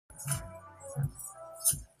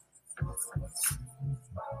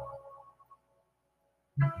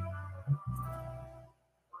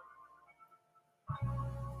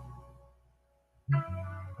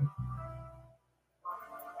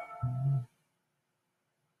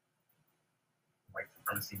white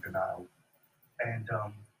supremacy denial. And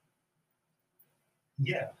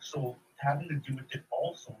yeah, so having to do with it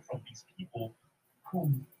also from these people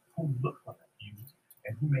who who look like you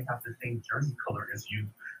and who may have the same jersey color as you,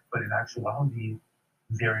 but in actuality,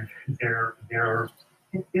 their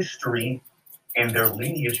history and their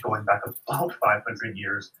lineage going back about 500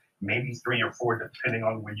 years, maybe 3 or 4, depending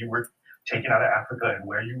on when you were taken out of Africa and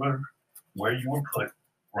where you were put,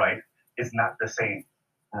 right, is not the same,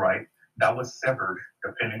 right? That was severed,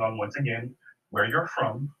 depending on once again where you're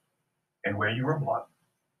from and where you were bought.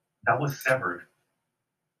 That was severed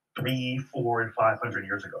 3, 4, and 500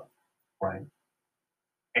 years ago, right?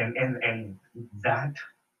 And that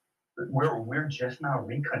we're just now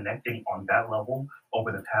reconnecting on that level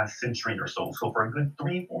over the past century or so. So for a good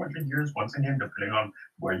 300, 400 years, once again, depending on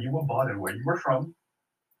where you were bought and where you were from,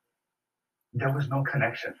 there was no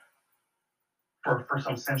connection for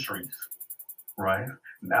some centuries, right?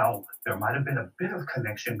 Now there might have been a bit of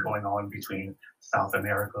connection going on between South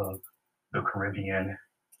America, the Caribbean,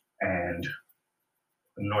 and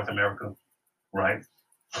North America, right?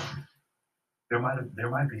 There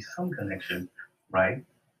might be some connection, right?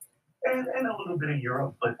 And a little bit of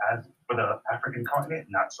Europe, but as for the African continent,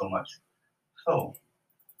 not so much. So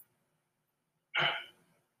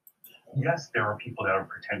yes, there are people that are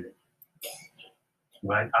pretending,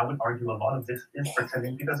 right? I would argue a lot of this is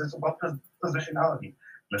pretending because it's about positionality.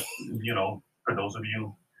 For those of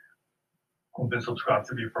you who've been subscribed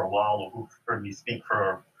to me for a while or who've heard me speak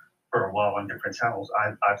for a while on different channels,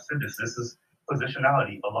 I've said this. This is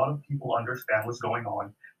positionality. A lot of people understand what's going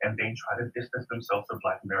on and they try to distance themselves from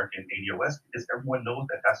Black American ADOS because everyone knows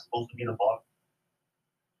that that's supposed to be the bottom.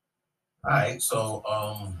 All right, so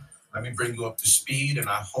let me bring you up to speed, and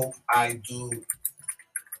I hope I do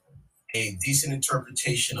a decent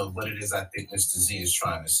interpretation of what it is I think Mr. Z is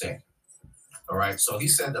trying to say. All right, so he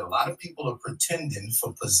said that a lot of people are pretending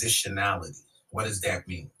for positionality. What does that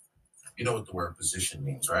mean? You know what the word position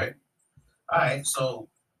means, right? All right, so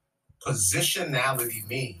positionality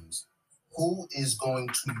means who is going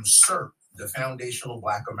to usurp the foundational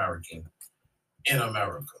Black American in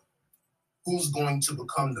America? Who's going to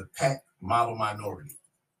become the pet model minority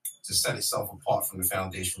to set itself apart from the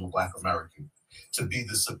foundational Black American, to be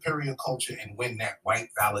the superior culture and win that white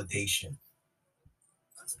validation?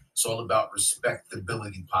 It's all about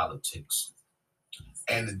respectability politics.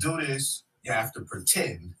 And to do this, you have to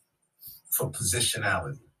pretend for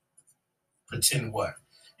positionality. Pretend what?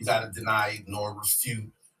 You got to deny, ignore,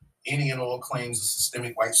 refute any and all claims of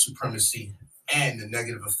systemic white supremacy and the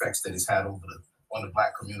negative effects that it's had on the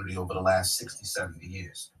Black community over the last 60, 70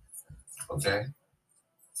 years. Okay?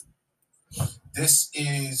 This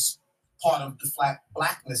is part of the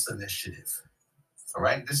Blackness Initiative. All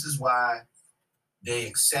right? This is why they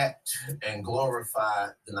accept and glorify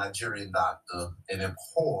the Nigerian doctor and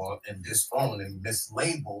abhor and disown and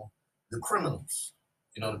mislabel the criminals.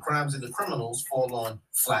 You know, the crimes and the criminals fall on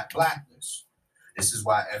flat Blackness. This is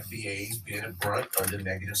why FBAs bear the brunt of the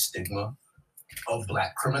negative stigma of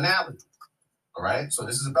Black criminality. All right? So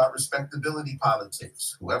this is about respectability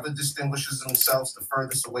politics. Whoever distinguishes themselves the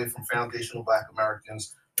furthest away from foundational Black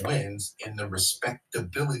Americans wins in the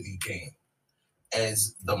respectability game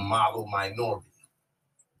as the model minority.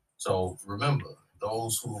 So remember,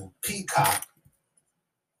 those who peacock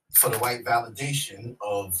for the white validation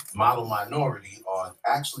of model minority are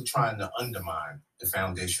actually trying to undermine the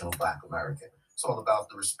foundational Black American. It's all about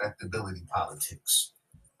the respectability politics,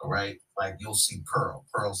 all right? Like you'll see Pearl.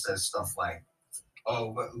 Pearl says stuff like,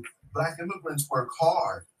 oh, Black immigrants work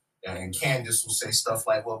hard. And Candace will say stuff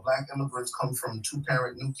like, well, Black immigrants come from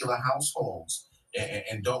 2-parent nuclear households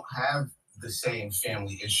and don't have the same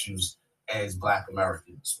family issues as Black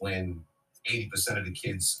Americans, when 80% of the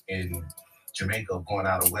kids in Jamaica are born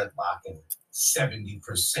out of wedlock and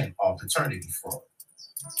 70% are paternity fraud.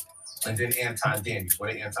 And then Anton Daniels,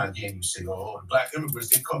 what did Anton Daniels say? Oh, the Black immigrants,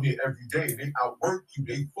 they come here every day, they outwork you,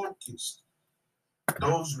 they focused.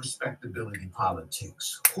 Those respectability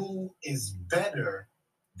politics. Who is better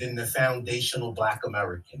than the foundational Black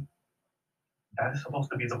American? That is supposed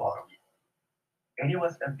to be the bottom.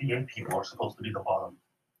 AUS FBA people are supposed to be the bottom,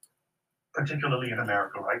 particularly in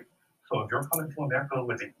America, right? So if you're coming to America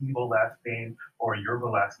with an Igbo last name or a Yoruba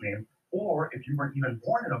last name, or if you were even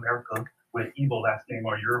born in America with an Igbo last name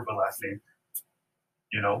or Yoruba last name,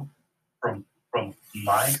 you know, from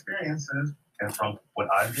my experiences and from what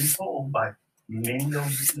I've been told by many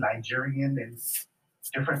of Nigerian and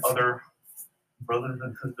different other brothers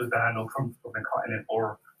and sisters that I know from the continent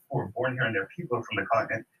or who are born here and their people are from the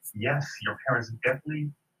continent, yes, your parents definitely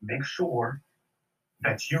make sure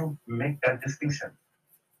that you make that distinction.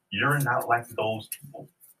 You're not like those people,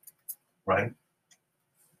 right?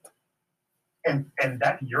 And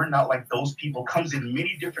that you're not like those people comes in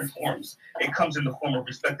many different forms. It comes in the form of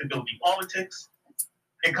respectability politics.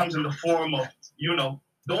 It comes in the form of,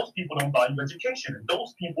 those people don't value education. And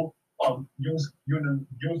those people use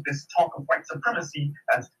this talk of white supremacy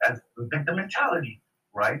as victim mentality,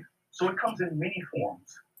 right? So it comes in many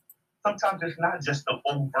forms. Sometimes it's not just the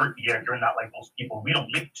overt, yeah, you're not like those people. We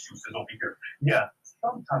don't make excuses over here. Yeah,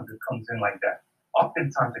 sometimes it comes in like that.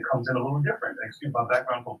 Oftentimes it comes in a little different. Excuse my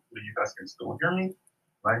background, hopefully you guys can still hear me,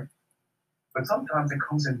 right? But sometimes it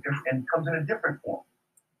comes in a different form,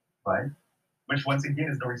 right? Which once again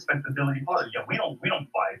is the respectability part. Yeah, we don't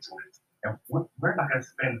buy into it. And we're not gonna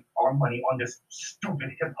spend our money on this stupid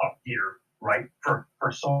hip hop gear, right? For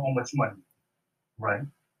so much money, right?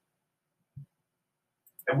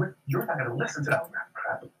 And you're not gonna listen to that rap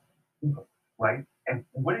crap, right? And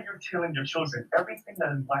what are you telling your children? Everything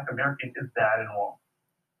that is Black American is bad and wrong,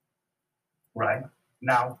 right?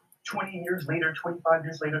 Now, 20 years later, 25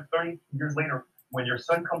 years later, 30 years later, when your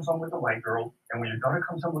son comes home with a white girl and when your daughter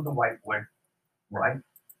comes home with a white boy, right?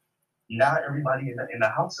 Now everybody in the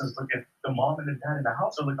house is looking, the mom and the dad in the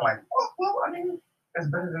house are looking like, oh, well, I mean, it's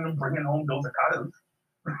better than them bringing home those avocados,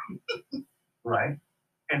 right?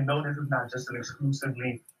 And no, this is not just an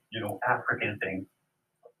exclusively, African thing.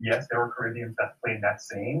 Yes, there are Caribbeans that play that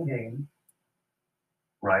same game,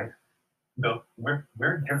 right?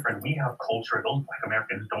 We're different. We have culture. Those Black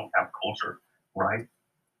Americans don't have culture, right?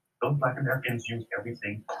 Those Black Americans use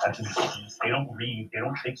everything as an excuse. They don't read. They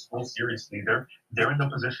don't take school seriously. They're in the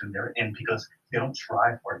position they're in because they don't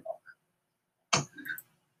try for enough,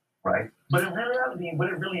 right? But in reality, what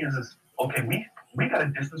it really is okay. We gotta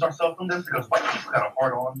distance ourselves from them because white people got a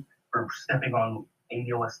hard on for stepping on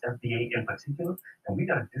ADOS FDA in particular, and we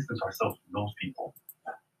gotta distance ourselves from those people.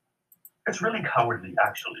 It's really cowardly,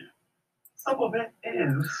 actually. Some of it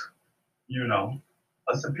is,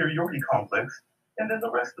 a superiority complex. And then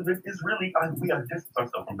the rest of it is really, we got to distance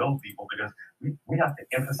ourselves from those people because we have to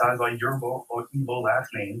emphasize our Yoruba or Igbo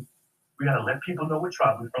last name. We got to let people know what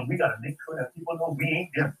tribe we're from. We got to make sure that people know we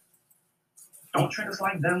ain't them. Don't treat us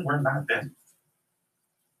like them. We're not them.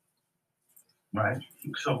 Right?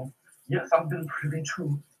 So, yes, I've been privy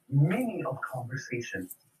to many of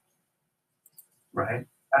conversations, right?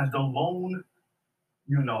 As the lone,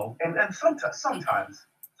 and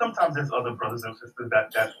sometimes there's other brothers and sisters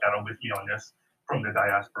that are with me on this from the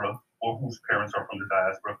diaspora or whose parents are from the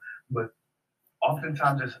diaspora, but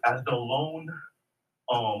oftentimes it's as the lone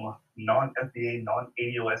non-FDA,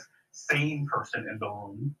 non-ADOS sane person in the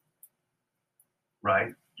room,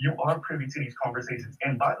 right? You are privy to these conversations.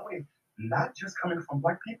 And by the way, not just coming from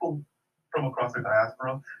Black people from across the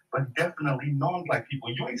diaspora, but definitely non-Black people.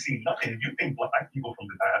 You ain't seen nothing. If you think Black people from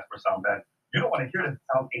the diaspora sound bad, you don't want to hear the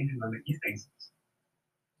South Asians and the East Asians,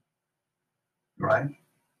 right?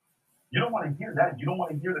 You don't want to hear that. You don't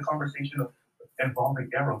want to hear the conversation involving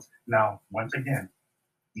arrows. Now, once again,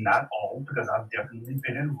 not all, because I've definitely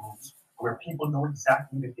been in rooms where people know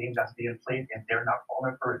exactly the game that's being played and they're not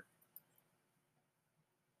falling for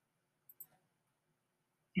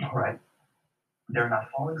it. All right. They're not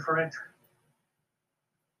falling for it.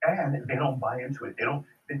 And they don't buy into it. They don't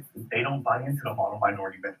buy into the model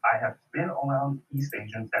minority myth. I have been around East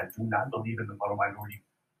Asians that do not believe in the model minority.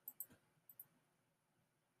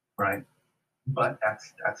 Right? But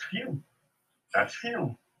that's few. That's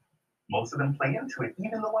few. Most of them play into it.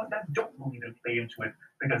 Even the ones that don't believe in play into it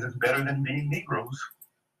because it's better than being Negroes.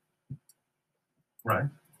 Right?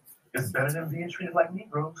 It's better than being treated like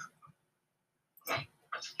Negroes.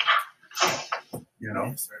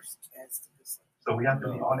 So we have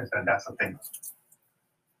to be honest that that's a thing.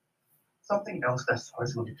 Something else that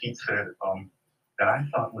Sergeant Pete said that I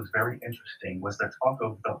thought was very interesting was the talk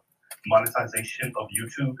of the monetization of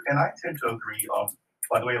YouTube. And I tend to agree.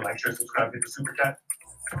 By the way, like, share, subscribe, hit the super chat.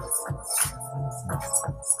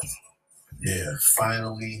 Yeah,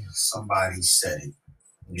 finally somebody said it,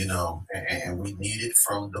 and we need it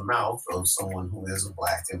from the mouth of someone who is a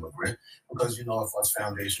Black immigrant, because, if us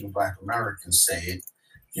foundational Black Americans say it,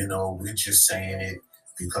 we're just saying it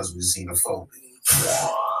because we're xenophobic.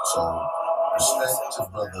 So respect to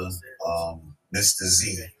brother Mr.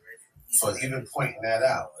 Z for even pointing that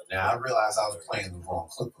out. Now, I realized I was playing the wrong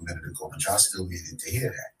clip a minute ago, but y'all still needed to hear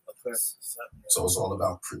that. So it's all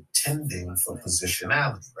about pretending for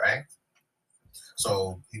positionality, right?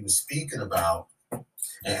 So he was speaking about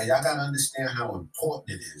And y'all got to understand how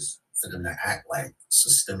important it is for them to act like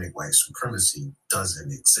systemic white supremacy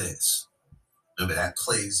doesn't exist. Remember, that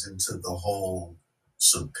plays into the whole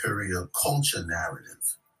superior culture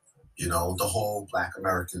narrative. You know, the whole Black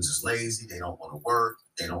Americans is lazy, they don't want to work,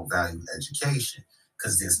 they don't value education,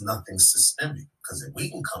 because there's nothing systemic. Because if we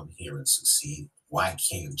can come here and succeed, why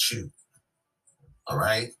can't you? All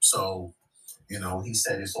right? So, you know, he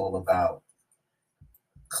said it's all about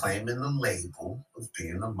claiming the label of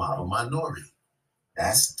being a model minority.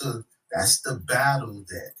 That's the battle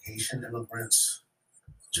that Haitian immigrants,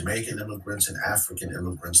 Jamaican immigrants, and African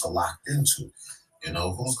immigrants are locked into. You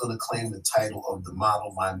know, who's going to claim the title of the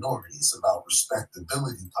model minority? It's about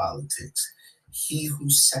respectability politics. He who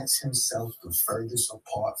sets himself the furthest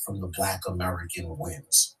apart from the Black American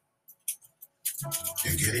wins.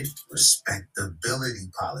 You get it? Respectability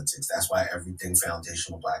politics. That's why everything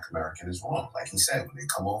foundational Black American is wrong. Like he said, when they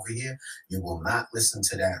come over here, you will not listen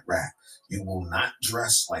to that rap. You will not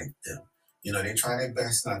dress like them. You know, they try their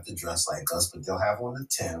best not to dress like us, but they'll have on the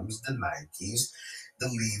Timbs, the Nikes, the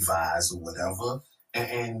Levi's or whatever,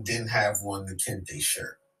 and then have on the Kente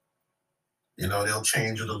shirt. You know, they'll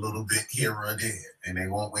change it a little bit here or there, and they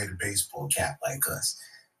won't wear the baseball cap like us.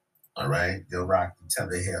 All right? They'll rock the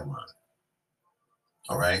tether hairline.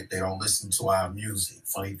 All right? They don't listen to our music.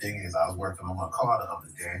 Funny thing is, I was working on my car the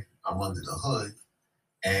other day. I'm under the hood,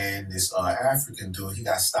 and this African dude, he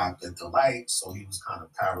got stopped at the light, so he was kind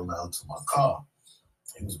of parallel to my car.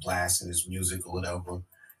 He was blasting his music or whatever,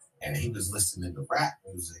 and he was listening to rap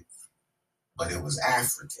music, but it was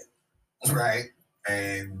African, right?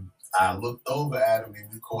 And I looked over at him,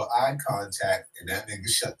 and we caught eye contact, and that nigga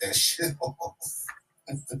shut that shit off.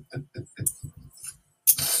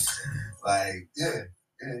 Like, yeah.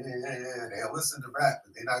 They'll listen to rap,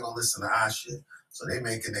 but they're not gonna listen to our shit. So they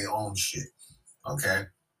making their own shit, okay?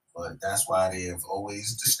 But that's why they have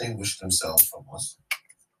always distinguished themselves from us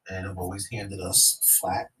and have always handed us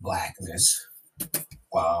flat blackness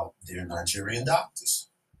while they're Nigerian doctors,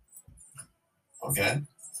 okay?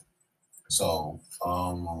 So,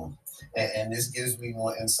 and this gives me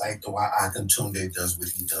more insight to why Akintunde does what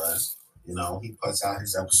he does. You know, he puts out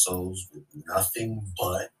his episodes with nothing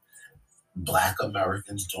but Black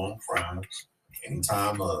Americans doing crimes.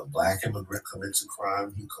 Anytime a Black immigrant commits a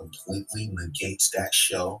crime, he completely negates that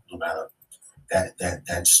show, no matter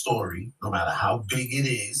that story, no matter how big it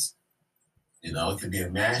is. You know, it could be a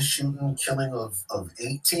mass shooting, killing of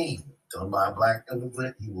 18 done by a Black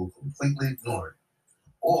immigrant, he will completely ignore it.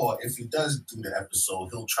 Or if he does do the episode,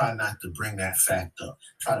 he'll try not to bring that fact up.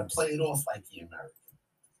 Try to play it off like the American.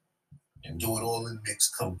 And do it all in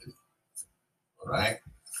mixed company. All right?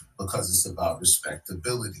 Because it's about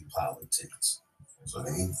respectability politics. So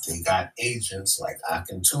they got agents like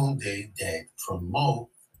Akintunde that promote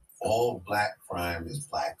all Black crime is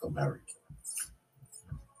Black American.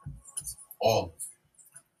 All of it.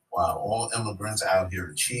 While all immigrants out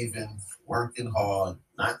here achieving, working hard,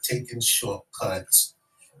 not taking shortcuts,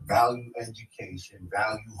 value education,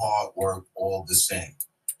 value hard work, all the same.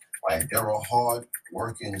 Like they're a hard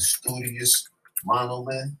working, studious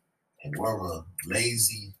monolith, and we're a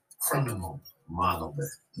lazy criminal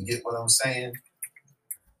monolith. You get what I'm saying?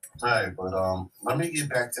 All right, but let me get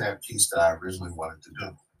back to that piece that I originally wanted to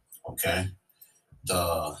do. Okay,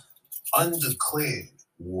 the undeclared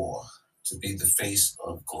war to be the face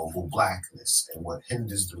of global blackness and what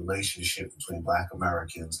hinders the relationship between Black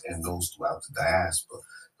Americans and those throughout the diaspora,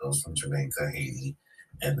 those from Jamaica, Haiti,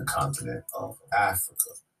 and the continent of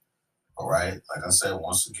Africa. All right, like I said,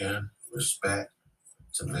 once again, respect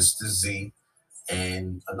to Mr. Z.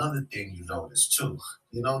 And another thing you notice too,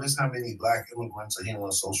 you notice how many Black immigrants are here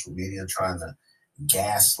on social media trying to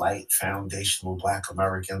gaslight foundational Black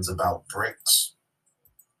Americans about BRICS.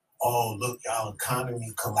 Oh, look, y'all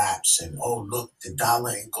economy collapsing. Oh, look, the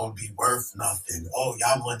dollar ain't gonna be worth nothing. Oh,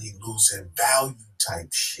 y'all money losing value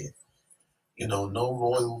type shit. You know, no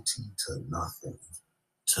loyalty to nothing,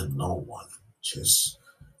 to no one. Just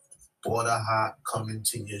border hop, come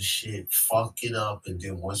into your shit, fuck it up, and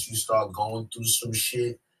then once you start going through some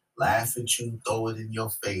shit, laugh at you, throw it in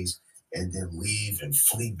your face, and then leave and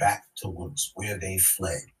flee back towards where they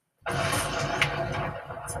fled.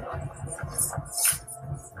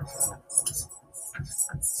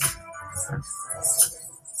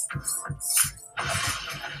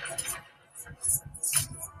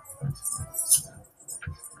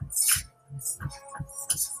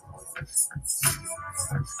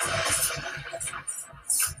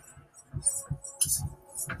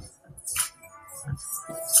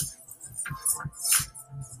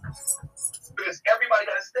 Because everybody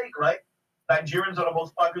got a stake, right? Nigerians are the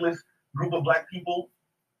most populous group of Black people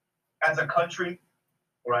as a country.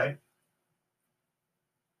 right?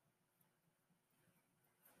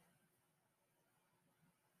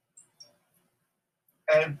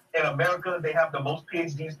 And in America, they have the most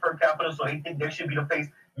PhDs per capita, so they think they should be the face.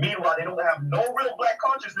 Meanwhile, they don't have no real black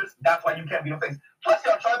consciousness. That's why you can't be the face. Plus,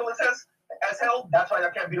 y'all tribal as hell. That's why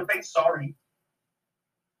y'all can't be the face. Sorry.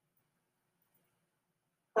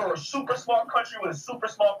 For a super small country with a super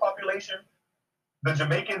small population, the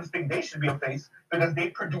Jamaicans think they should be a face because they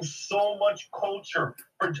produce so much culture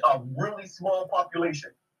for a really small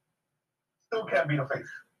population. Still can't be the face.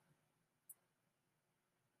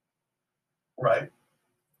 Right?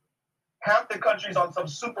 Half the country's on some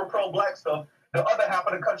super pro-black stuff. The other half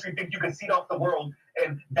of the country think you can seed off the world,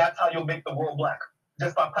 and that's how you'll make the world black.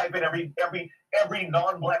 Just by piping every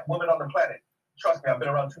non-black woman on the planet. Trust me, I've been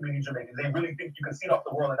around too many Jamaicans. They really think you can seed off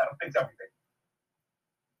the world and that'll fix everything.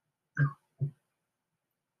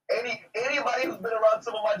 Anybody who's been around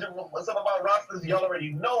some of my rosters, y'all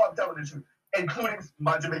already know I'm telling the truth, including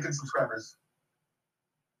my Jamaican subscribers.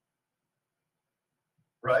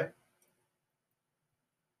 Right?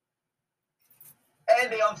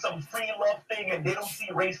 And they on some free love thing and they don't see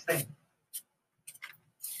race thing.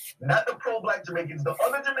 Not the pro-black Jamaicans. The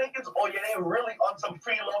other Jamaicans, oh yeah, they really on some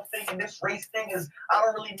free love thing and this race thing is, I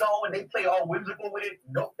don't really know, and they play all whimsical with it.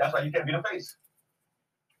 Nope, that's why you can't be the face.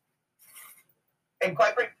 And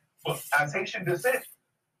quite frankly, as Haitian descent,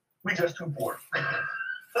 we just too poor.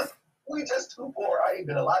 We just too poor. I ain't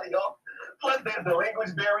gonna lie to y'all. Plus, there's the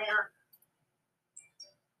language barrier,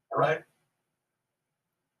 right?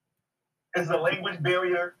 It's the language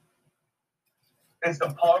barrier. It's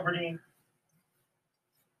the poverty.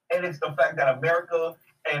 And it's the fact that America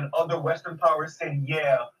and other Western powers said,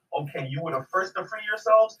 yeah, okay, you were the first to free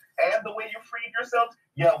yourselves, and the way you freed yourselves,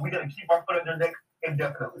 yeah, we're gonna keep our foot on your neck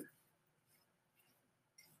indefinitely.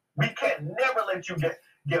 We can never let you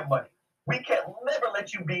get money. We can never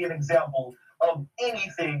let you be an example of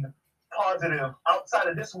anything positive outside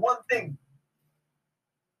of this one thing.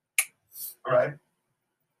 Right?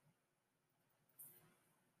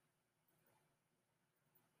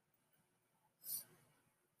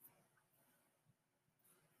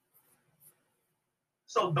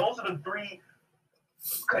 So those are the three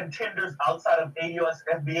contenders outside of AUS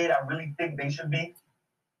FBA that I really think they should be.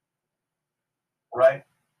 Right?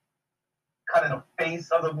 Kind of the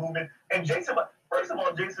face of the movement. And Jason, first of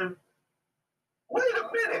all, Jason, wait a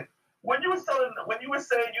minute. When you were saying,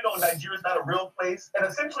 you know, Nigeria's not a real place, and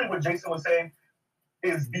essentially what Jason was saying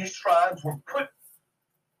is these tribes were put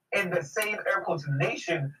in the same air quotes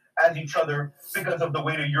nation as each other because of the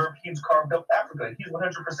way the Europeans carved up Africa. He's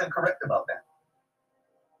 100% correct about that.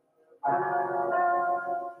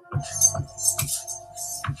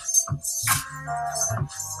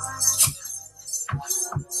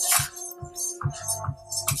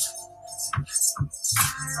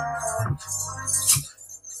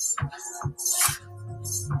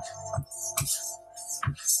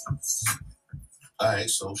 All right,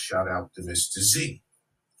 so shout out to Mr. Z.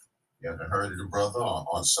 You haven't heard of the brother or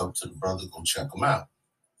on sub to the brother, go check him out.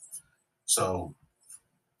 So,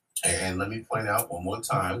 and let me point out one more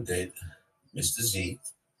time that Mr. Z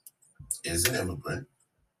is an immigrant.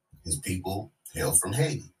 His people hail from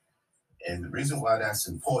Haiti. And the reason why that's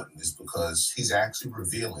important is because he's actually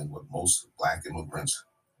revealing what most Black immigrants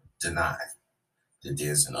deny, that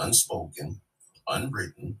there's an unspoken,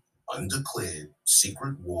 unwritten, undeclared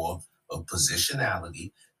secret war of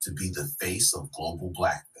positionality to be the face of global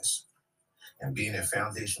Blackness. And being that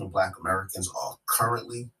foundational Black Americans are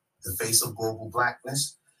currently the face of global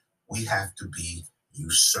Blackness, we have to be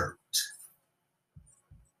usurped.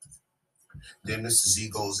 Then Mr. Z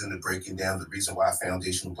goes into breaking down the reason why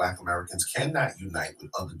foundational Black Americans cannot unite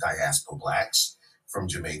with other diaspora Blacks from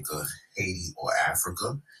Jamaica, Haiti, or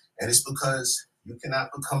Africa. And it's because you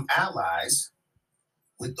cannot become allies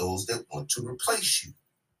with those that want to replace you.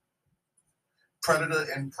 Predator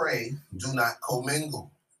and prey do not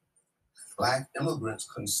commingle. Black immigrants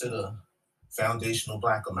consider foundational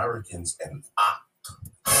Black Americans an op.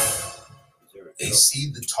 They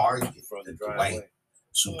see the target that the white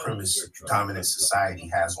supremacist dominant society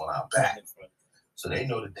has on our back. So they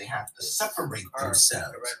know that they have to separate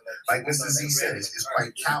themselves. Like Mr. Z said, it's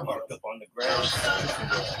quite cowardly.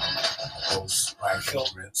 Most Black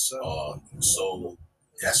immigrants are so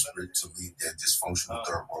desperate to leave their dysfunctional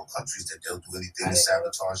third world countries that they'll do anything to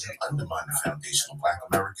sabotage and undermine the foundational Black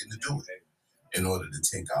American to do it in order to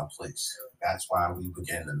take our place. That's why we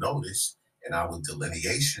began to notice in our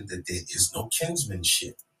delineation that there is no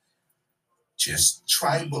kinsmanship, just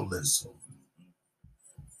tribalism.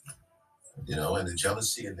 You know, and the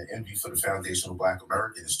jealousy and the envy for the foundational Black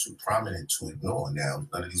American is too prominent to ignore. Now,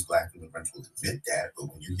 none of these Black immigrants will admit that, but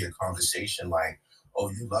when you hear conversation like, oh,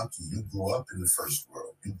 you lucky, you grew up in the first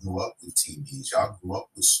world, you grew up with TVs, y'all grew up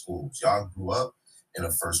with schools, y'all grew up in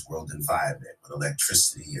a first world environment with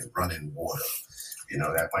electricity and running water. You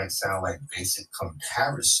know, that might sound like basic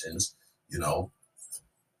comparisons, you know,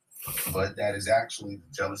 but that is actually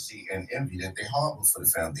the jealousy and envy that they harbor for the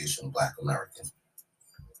foundational Black American.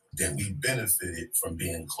 That we benefited from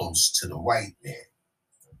being close to the white man,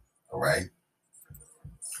 all right?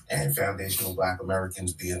 And foundational Black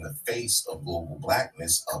Americans being the face of global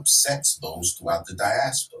Blackness upsets those throughout the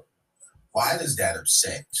diaspora. Why does that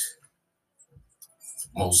upset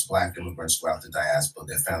most Black immigrants throughout the diaspora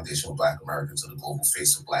that foundational Black Americans are the global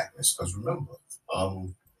face of Blackness? Because remember,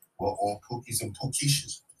 we're all Pookies and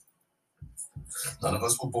Pookishas. None of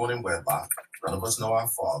us were born in wedlock. None of us know our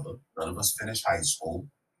father. None of us finished high school.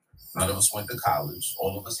 None of us went to college.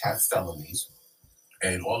 All of us have felonies.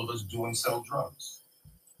 And all of us do and sell drugs.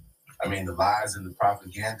 I mean, the lies and the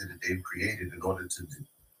propaganda that they've created in order to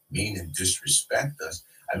demean and disrespect us,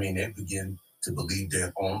 I mean, they begin to believe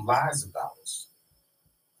their own lies about us.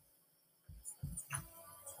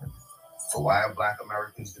 So why are Black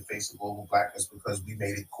Americans the face of global Blackness? Because we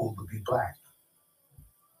made it cool to be Black.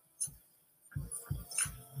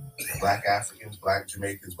 Black Africans, Black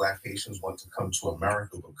Jamaicans, Black Haitians want to come to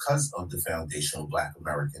America because of the foundational Black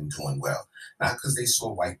American doing well. Not because they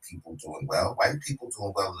saw white people doing well. White people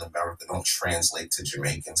doing well in America don't translate to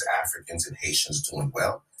Jamaicans, Africans, and Haitians doing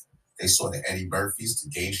well. They saw the Eddie Murphys, the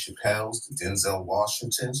Dave Chappelles, the Denzel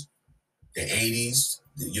Washingtons, the 80s.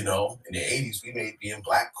 You know, in the 80s, we made being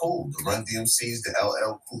Black cool. The Run DMCs, the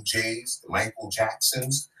LL Cool J's, the Michael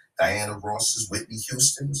Jacksons, Diana Ross's, Whitney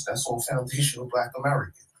Houston's. That's all foundational Black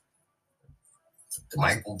American. The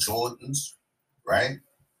Michael Jordans, right?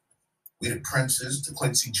 We the Princes, the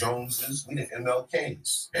Quincy Joneses, we the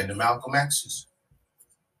MLKs, and the Malcolm X's.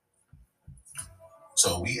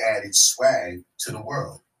 So we added swag to the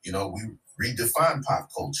world. You know, we redefined pop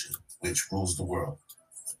culture, which rules the world.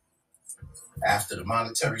 After the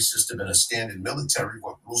monetary system and a standard military,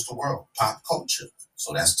 what rules the world? Pop culture.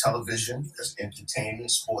 So that's television, that's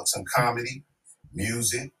entertainment, sports and comedy,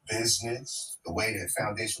 music, business, the way that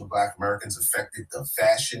foundational Black Americans affected the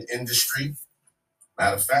fashion industry.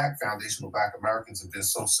 Matter of fact, foundational Black Americans have been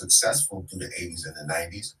so successful through the 80s and the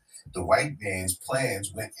 90s, the white man's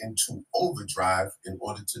plans went into overdrive in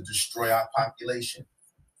order to destroy our population.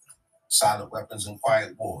 Silent weapons and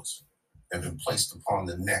quiet wars have been placed upon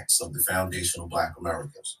the necks of the foundational Black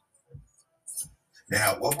Americans.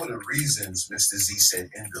 Now, what were the reasons Mr. Z said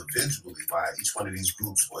individually why each one of these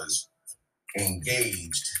groups was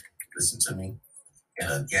engaged, listen to me, in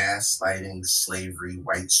a gaslighting, slavery,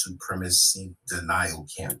 white supremacy denial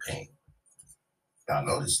campaign? Y'all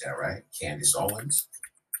noticed that, right? Candace Owens.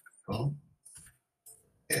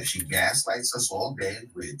 Yeah, she gaslights us all day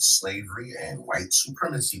with slavery and white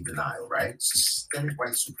supremacy denial, right? Systemic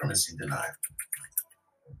white supremacy denial.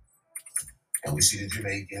 And we see the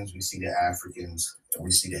Jamaicans, we see the Africans, and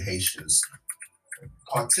we see the Haitians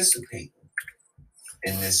participating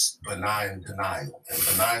in this benign denial. And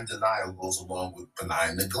benign denial goes along with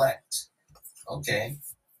benign neglect. Okay?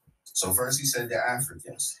 So first he said the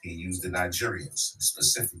Africans. He used the Nigerians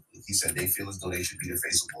specifically. He said they feel as though they should be the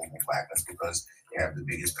face of global Blackness because they have the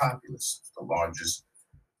biggest populace, the largest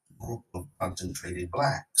group of concentrated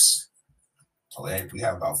Blacks. Okay? We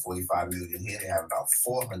have about 45 million here. They have about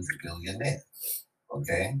 400 million there.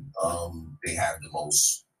 Okay? They have the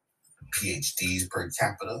most PhDs per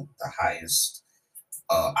capita, the highest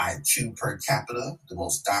IQ per capita, the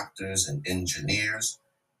most doctors and engineers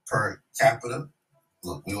per capita.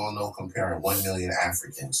 Look, we all know comparing 1 million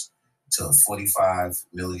Africans to 45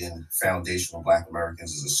 million foundational Black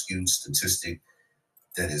Americans is a skewed statistic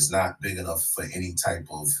that is not big enough for any type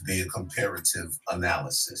of big comparative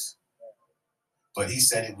analysis. But he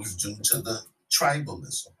said it was due to the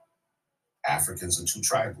tribalism. Africans are too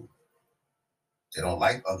tribal. They don't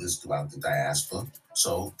like others throughout the diaspora,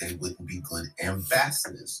 so they wouldn't be good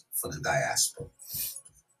ambassadors for the diaspora.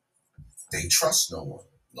 They trust no one.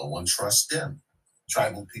 No one trusts them.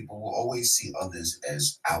 Tribal people will always see others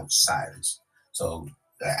as outsiders. So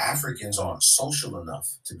the Africans aren't social enough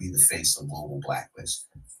to be the face of global Blackness.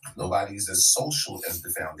 Nobody's as social as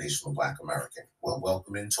the foundational Black American. We're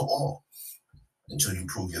welcoming to all until you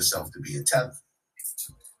prove yourself to be a tether.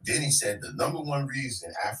 Then he said the number one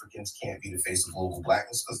reason Africans can't be the face of global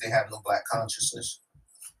Blackness is because they have no Black consciousness.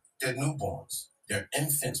 They're newborns. They're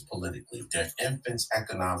infants politically. They're infants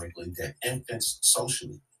economically. They're infants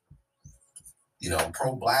socially.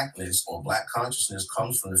 Pro-blackness or black consciousness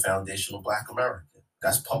comes from the foundational Black American.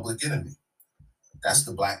 That's Public Enemy. That's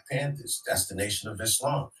the Black Panthers. That's the Nation of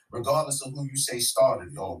Islam. Regardless of who you say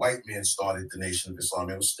started, or white man started the Nation of Islam,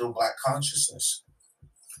 it was still black consciousness.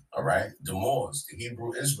 All right? The Moors, the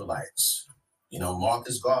Hebrew Israelites.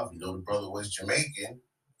 Marcus Garvey, though the brother was Jamaican,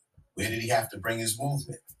 where did he have to bring his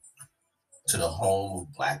movement? To the home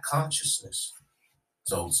of black consciousness.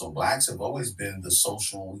 So blacks have always been the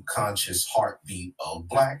social conscious heartbeat of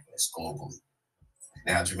blackness globally.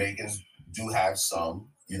 Now, Jamaicans do have some,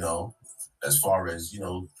 as far as,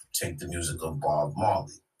 take the music of Bob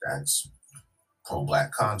Marley. That's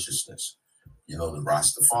pro-black consciousness. The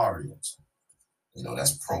Rastafarians,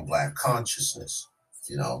 that's pro-black consciousness,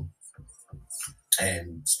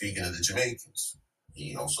 And speaking of the Jamaicans,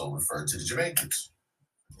 he also referred to the Jamaicans.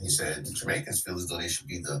 He said the Jamaicans feel as though they should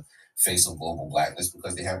be the face of global blackness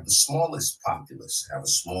because they have the smallest populace, have a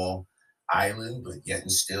small island, but yet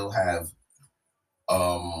and still have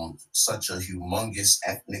such a humongous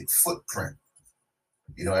ethnic footprint.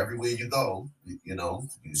 Everywhere you go,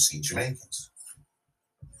 you see Jamaicans.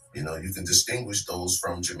 You can distinguish those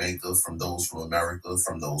from Jamaica, from those from America,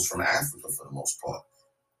 from those from Africa for the most part.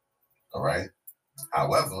 All right.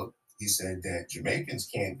 However, he said that Jamaicans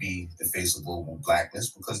can't be the face of global blackness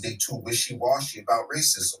because they too wishy-washy about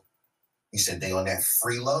racism. He said they on that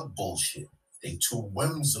free love bullshit. They too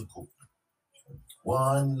whimsical.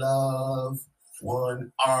 One love,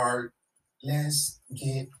 one art. Let's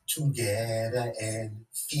get together and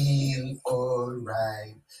feel all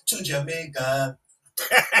right. To Jamaica.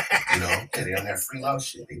 They on that free love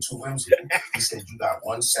shit. They too whimsical. He said you got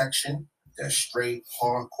one section that's straight,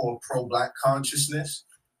 hardcore, pro-black consciousness.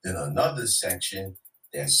 Then another section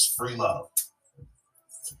that's free love.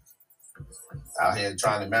 Out here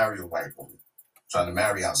trying to marry a white woman. Trying to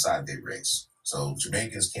marry outside their race. So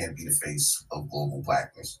Jamaicans can't be the face of global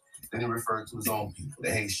blackness. Then he referred to his own people, the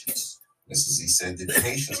Haitians. He said that the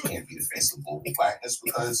Haitians can't be the face of global blackness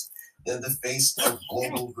because they're the face of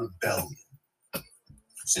global rebellion.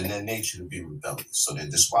 It's in their nature to be rebellious, so they're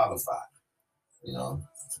disqualified.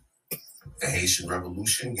 The Haitian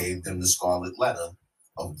Revolution gave them the scarlet letter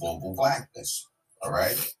of global blackness. All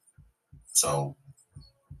right? So,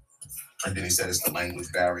 and then he said it's the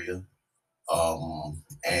language barrier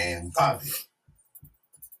and poverty.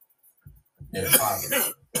 Yeah,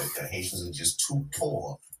 poverty. The Haitians are just too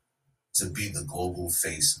poor to be the global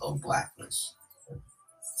face of blackness.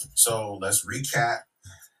 So let's recap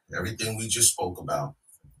everything we just spoke about.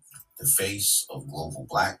 The face of global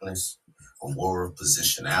blackness, a war of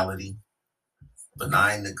positionality,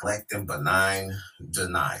 benign neglect and benign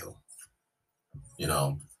denial.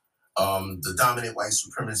 The dominant white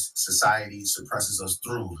supremacist society suppresses us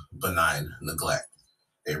through benign neglect.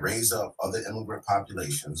 They raise up other immigrant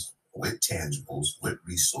populations with tangibles, with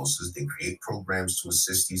resources. They create programs to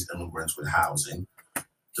assist these immigrants with housing,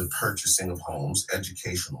 the purchasing of homes,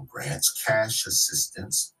 educational grants, cash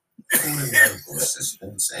assistance, food and medical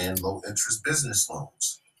assistance, and low-interest business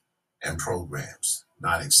loans and programs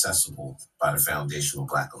not accessible by the foundational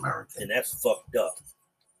Black American. And that's fucked up.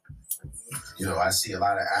 I see a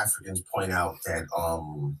lot of Africans point out that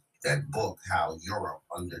that book, How Europe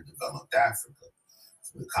Underdeveloped Africa,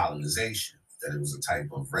 with colonization, that it was a type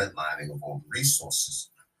of redlining of all the resources.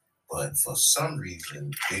 But for some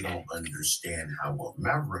reason, they don't understand how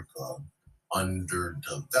America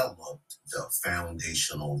underdeveloped the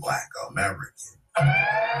foundational Black American.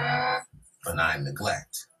 Benign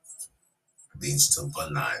neglect leads to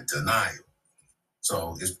benign denial.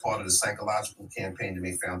 So it's part of the psychological campaign to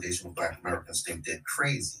make foundational Black Americans think they're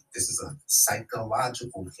crazy. This is a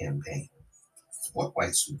psychological campaign. What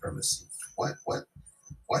white supremacy? What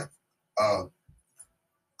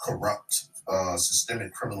corrupt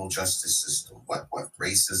systemic criminal justice system? What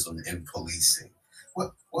racism in policing?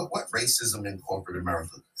 What racism in corporate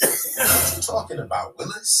America? What you talking about,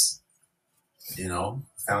 Willis?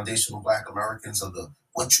 Foundational Black Americans are the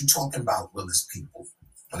what you talking about, Willis people,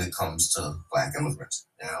 when it comes to Black immigrants.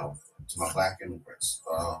 Now, to my Black immigrants,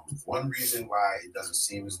 one reason why it doesn't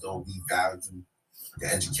seem as though we value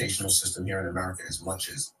the educational system here in America as much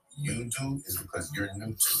as you do is because you're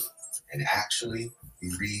new to it. And actually,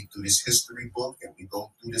 we read through this history book and we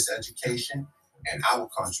go through this education, and our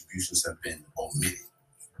contributions have been omitted.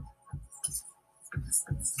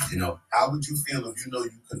 How would you feel if you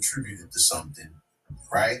contributed to something,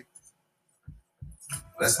 right?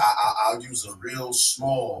 I'll use a real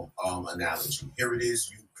small analogy. Here it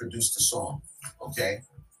is, you produced a song, okay?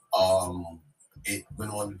 It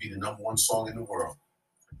went on to be the #1 song in the world,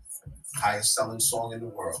 highest selling song in the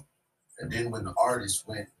world. And then when the artist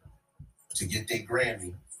went to get their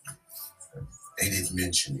Grammy, They didn't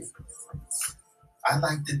mention it. I'd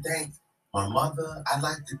like to thank my mother. I'd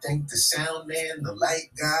like to thank the sound man, the light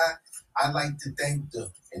guy. I'd like to thank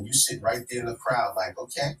and you sit right there in the crowd like,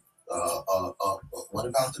 okay, what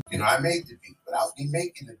about I made the beat. Without me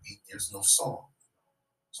making the beat, there's no song.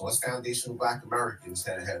 So us foundational Black Americans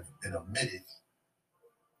have been omitted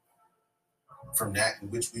from that in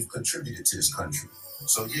which we've contributed to this country.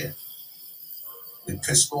 So yeah, we're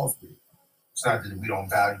pissed off with it. It's not that we don't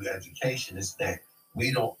value education, it's that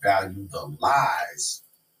we don't value the lies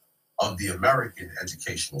of the American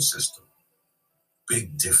educational system.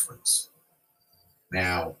 Big difference.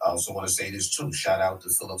 Now, I also want to say this too. Shout out to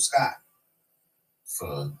Philip Scott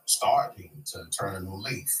for starting to turn a new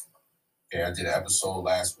leaf. Okay, I did an episode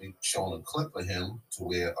last week showing a clip of him to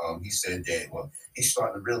where he said that he's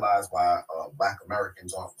starting to realize why Black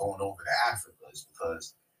Americans aren't going over to Africa is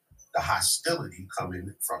because the hostility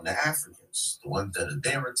coming from the Africans. The ones that are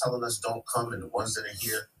there are telling us don't come, and the ones that are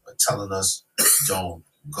here are telling us don't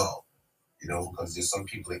go. Because there's some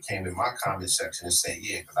people that came in my comment section and say,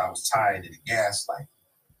 yeah, because I was tired of the gaslighting.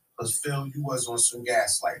 Because Phil, you was on some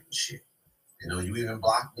gaslighting shit. You even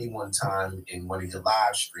blocked me one time in one of your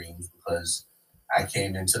live streams because I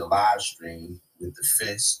came into the live stream with the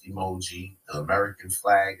fist emoji, the American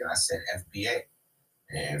flag, and I said FBA.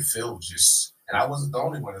 And Phil and I wasn't the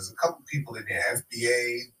only one. There's a couple people in there,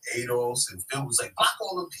 FBA, ADOS, and Phil was like, block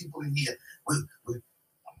all the people in here. We're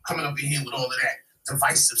coming up in here with all of that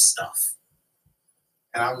divisive stuff.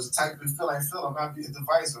 And I was typing Phil, I'm not being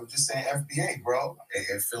divisive. I'm just saying FBA, bro.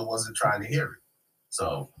 And Phil wasn't trying to hear it.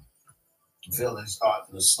 So Phil is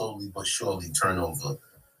starting to slowly but surely turn over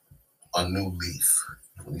a new leaf.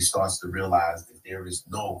 When he starts to realize that there is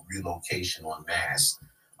no relocation en masse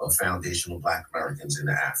of foundational Black Americans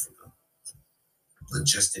into Africa.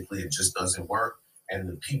 Logistically, it just doesn't work, and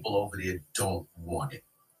the people over there don't want it.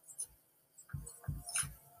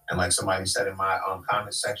 And like somebody said in my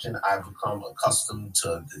comment section, I've become accustomed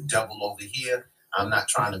to the devil over here. I'm not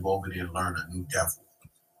trying to go over there and learn a new devil.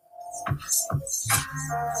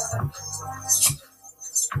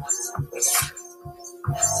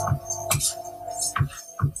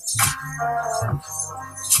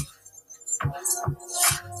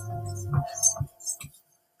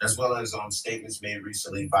 As well as statements made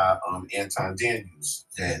recently by Anton Daniels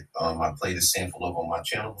that I played a sample of on my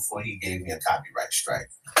channel before he gave me a copyright strike.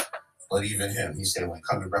 But even him, he said, when it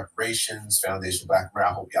comes to reparations, Foundation Black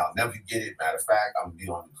America, I hope y'all never get it. Matter of fact, I'm going to be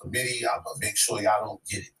on the committee. I'm going to make sure y'all don't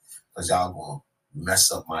get it because y'all going to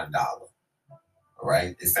mess up my dollar. All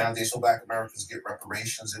right? If Foundational Black Americans get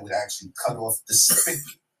reparations, it would actually cut off the spigot.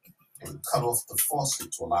 It would cut off the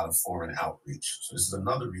faucet to a lot of foreign outreach. So this is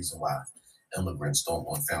another reason why immigrants don't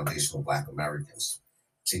want Foundational Black Americans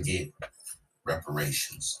to get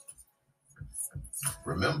reparations.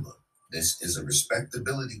 Remember, this is a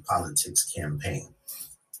respectability politics campaign.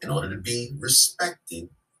 In order to be respected,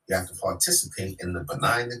 you have to participate in the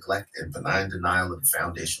benign neglect and benign denial of the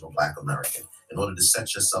foundational Black American in order to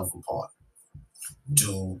set yourself apart.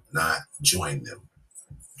 Do not join them.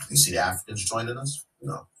 You see the Africans joining us?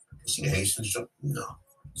 No. You see the Haitians joining? No.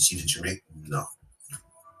 You see the Jamaicans? No.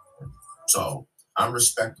 So I'm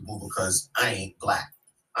respectable because I ain't Black.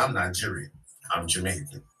 I'm Nigerian. I'm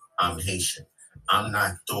Jamaican. I'm Haitian. I'm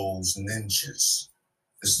not those ninjas.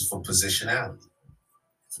 This is for positionality.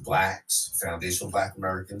 Blacks, foundational Black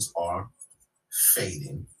Americans are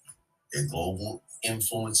fading. Their global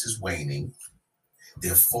influence is waning.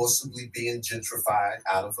 They're forcibly being gentrified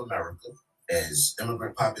out of America. As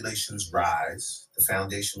immigrant populations rise, the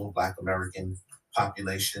foundational Black American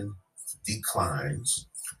population declines.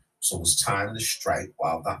 So it's time to strike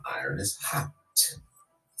while the iron is hot.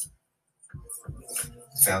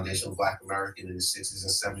 The foundational Black American in the 60s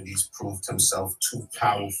and 70s proved himself too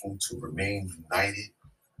powerful to remain united.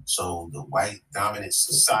 So the white dominant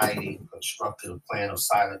society constructed a plan of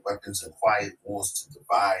silent weapons and quiet wars to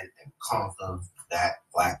divide and conquer that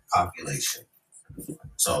Black population.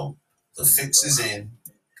 So the fix is in,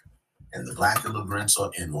 and the Black immigrants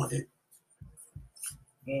are in on it.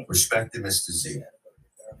 Respect to Mr. Z.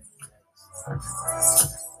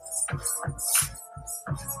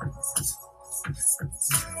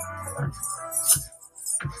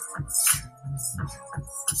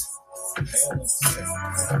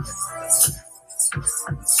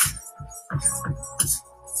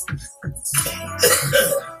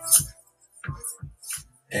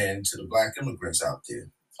 And to the Black immigrants out there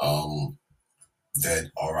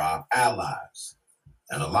that are our allies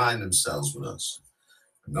and align themselves with us.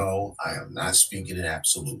 No, I am not speaking in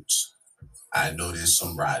absolutes. I know there's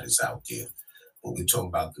some riders out there, but we're talking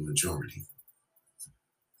about the majority.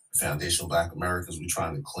 Foundational Black Americans, we're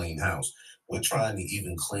trying to clean house. We're trying to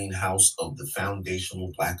even clean house of the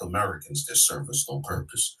foundational Black Americans that serve us no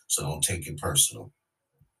purpose. So don't take it personal.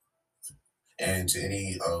 And to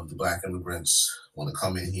any of the Black immigrants want to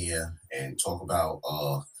come in here and talk about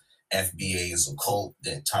FBA is a cult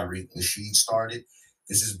that Tariq Nasheed started,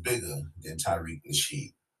 this is bigger than Tariq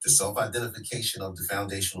Nasheed. The self-identification of the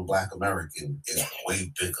foundational Black American is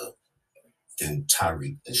way bigger than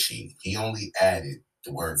Tariq Nasheed. He only added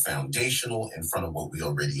the word foundational in front of what we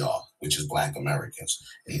already are, which is Black Americans.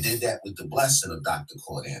 And he did that with the blessing of Dr.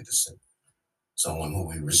 Claude Anderson, someone who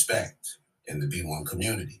we respect in the B1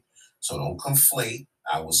 community. So don't conflate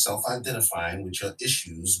our self-identifying with your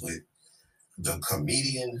issues with the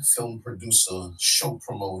comedian, film producer, show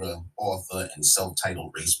promoter, author, and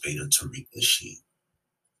self-titled race baiter Tariq Nasheed.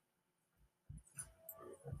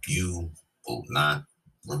 You will not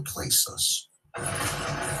replace us.